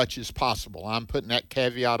as much as possible. I'm putting that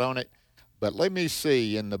caveat on it. But let me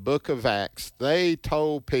see, in the book of Acts, they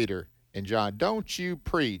told Peter and John, don't you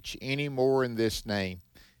preach any more in this name.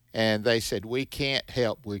 And they said, we can't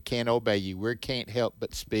help. We can't obey you. We can't help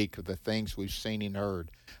but speak of the things we've seen and heard.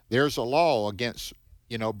 There's a law against,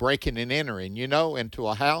 breaking and entering, into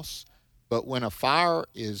a house. But when a fire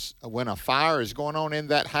is going on in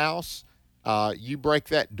that house, you break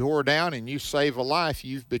that door down and you save a life.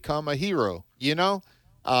 You've become a hero.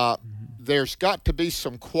 There's got to be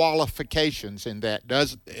some qualifications in that.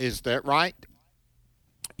 Is that right?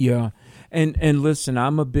 Yeah. And listen,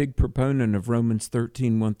 I'm a big proponent of Romans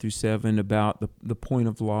 13, 1-7 about the point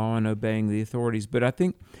of law and obeying the authorities. But I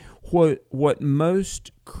think what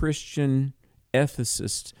most Christian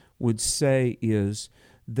ethicists would say is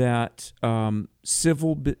that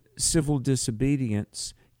civil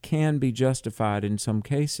disobedience can be justified in some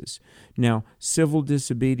cases. Now, civil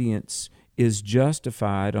disobedience is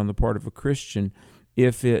justified on the part of a Christian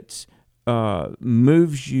if it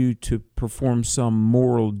moves you to perform some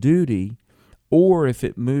moral duty, or if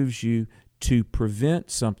it moves you to prevent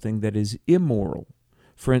something that is immoral.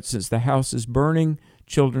 For instance, the house is burning,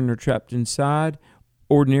 children are trapped inside.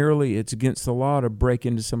 Ordinarily, it's against the law to break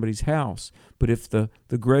into somebody's house. But if the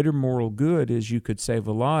greater moral good is you could save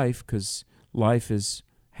a life because life is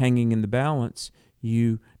hanging in the balance,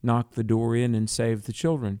 you knock the door in and save the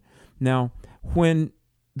children. Now, when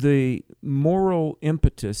the moral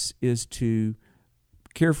impetus is to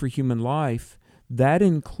care for human life, that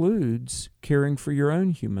includes caring for your own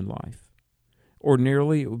human life.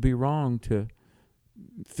 Ordinarily, it would be wrong to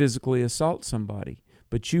physically assault somebody,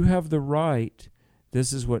 but you have the right.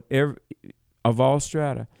 This is what of all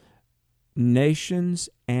strata, nations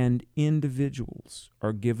and individuals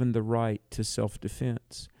are given the right to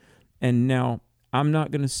self-defense. And now, I'm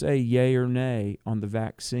not going to say yay or nay on the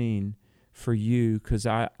vaccine for you because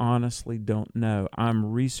I honestly don't know.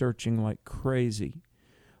 I'm researching like crazy.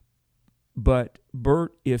 But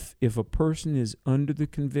Bert, if a person is under the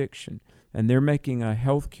conviction and they're making a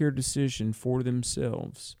healthcare decision for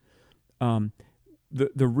themselves,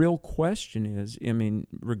 the real question is, I mean,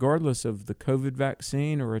 regardless of the COVID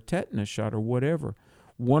vaccine or a tetanus shot or whatever,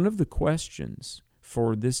 one of the questions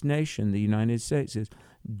for this nation, the United States, is,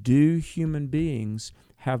 do human beings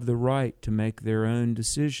have the right to make their own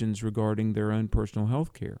decisions regarding their own personal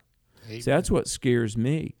health care? So that's what scares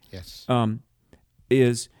me. Yes.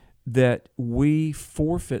 Is that we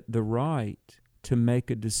forfeit the right to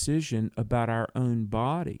make a decision about our own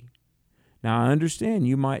body. Now, I understand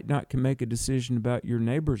you might not can make a decision about your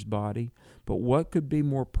neighbor's body, but what could be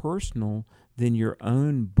more personal than your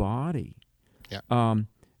own body? Yeah.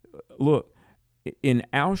 Look, in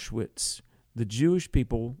Auschwitz, the Jewish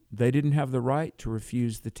people, they didn't have the right to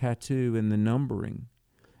refuse the tattoo and the numbering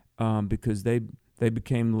because they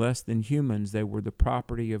became less than humans. They were the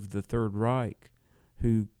property of the Third Reich,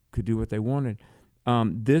 who could do what they wanted.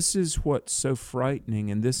 This is what's so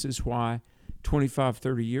frightening, and this is why 25,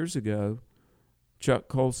 30 years ago, Chuck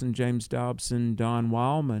Colson, James Dobson, Don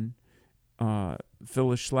Wildman,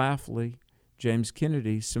 Phyllis Schlafly, James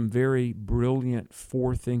Kennedy, some very brilliant,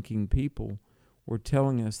 forethinking people were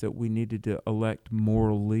telling us that we needed to elect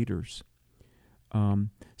moral leaders.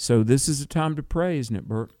 So this is a time to pray, isn't it,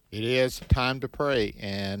 Bert? It is a time to pray,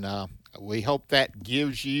 and we hope that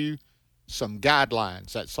gives you some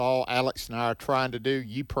guidelines. That's all Alex and I are trying to do.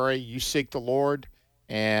 You pray, you seek the Lord,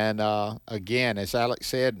 and again, as Alex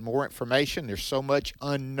said, more information. There's so much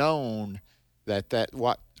unknown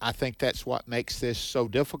I think that's what makes this so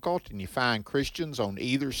difficult, and you find Christians on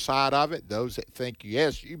either side of it, those that think,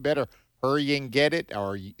 yes, you better hurry and get it,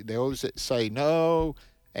 or those that say no,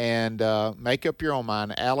 and make up your own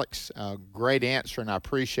mind. Alex, great answer, and I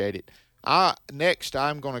appreciate it. Next,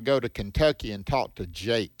 I'm going to go to Kentucky and talk to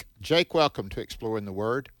Jake. Jake, welcome to Exploring the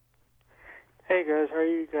Word. Hey, guys. How are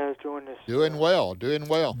you guys doing this? Doing well.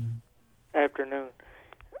 Afternoon.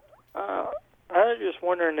 I was just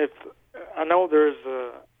wondering if I know there's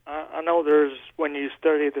when you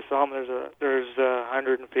study the Psalm there's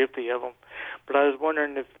 150 of them, but I was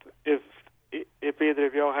wondering if either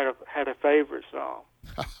of y'all had a favorite Psalm.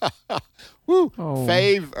 Woo! Oh.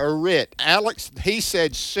 Favorite. Alex, he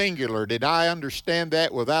said singular. Did I understand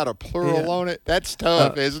that without a plural on it? That's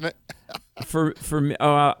tough, isn't it? For me,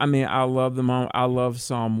 I love them all. I love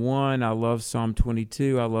Psalm 1. I love Psalm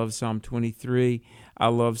 22. I love Psalm 23. I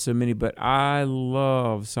love so many, but I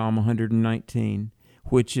love Psalm 119,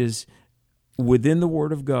 which is within the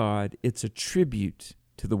Word of God. It's a tribute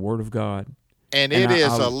to the Word of God. And it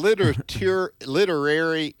is a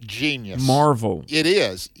literary genius. Marvel. It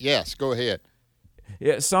is. Yes, go ahead.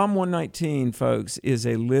 Yeah, Psalm 119, folks, is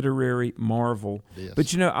a literary marvel. Yes.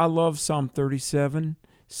 But, I love Psalm 37.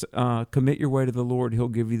 Commit your way to the Lord. He'll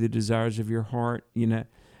give you the desires of your heart.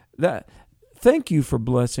 Thank you for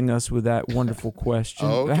blessing us with that wonderful question.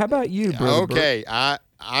 Okay. How about you, Brother Okay, Bert?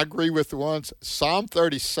 I agree with the ones. Psalm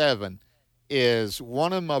 37 is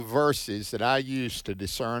one of my verses that I use to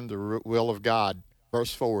discern the will of God.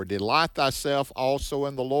 Verse 4, delight thyself also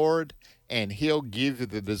in the Lord, and he'll give you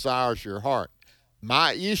the desires of your heart.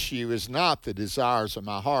 My issue is not the desires of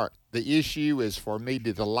my heart. The issue is for me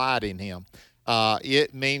to delight in him.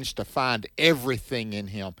 It means to find everything in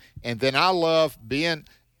him. And then I love being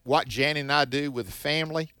what Jan and I do with the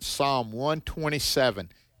family, Psalm 127.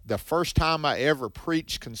 The first time I ever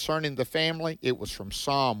preached concerning the family, it was from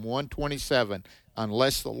Psalm 127.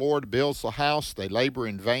 Unless the Lord builds the house, they labor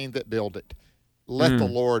in vain that build it. Let the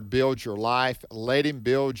Lord build your life. Let him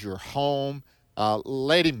build your home.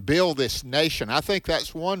 Let him build this nation. I think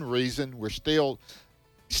that's one reason we're still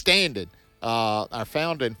standing. Our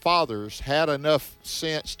founding fathers had enough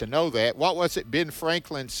sense to know that. What was it Ben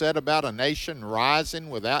Franklin said about a nation rising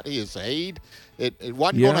without his aid? It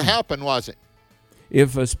wasn't going to happen, was it?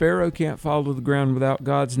 If a sparrow can't fall to the ground without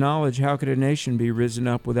God's knowledge, how could a nation be risen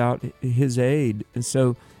up without his aid? And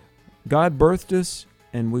so God birthed us,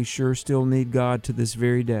 and we sure still need God to this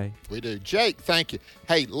very day. We do. Jake, thank you.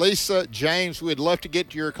 Hey, Lisa, James, we'd love to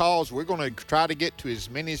get to your calls. We're going to try to get to as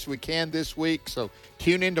many as we can this week, so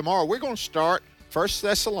tune in tomorrow. We're going to start 1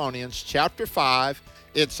 Thessalonians chapter 5.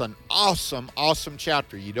 It's an awesome, awesome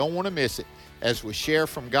chapter. You don't want to miss it as we share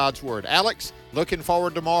from God's Word. Alex, looking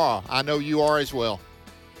forward tomorrow. I know you are as well.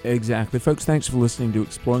 Exactly. Folks, thanks for listening to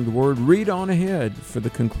Exploring the Word. Read on ahead for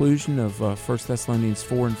the conclusion of 1 Thessalonians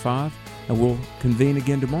 4 and 5, and we'll convene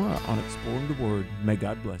again tomorrow on Exploring the Word. May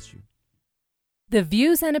God bless you. The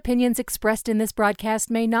views and opinions expressed in this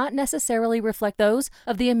broadcast may not necessarily reflect those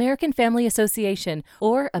of the American Family Association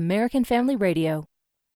or American Family Radio.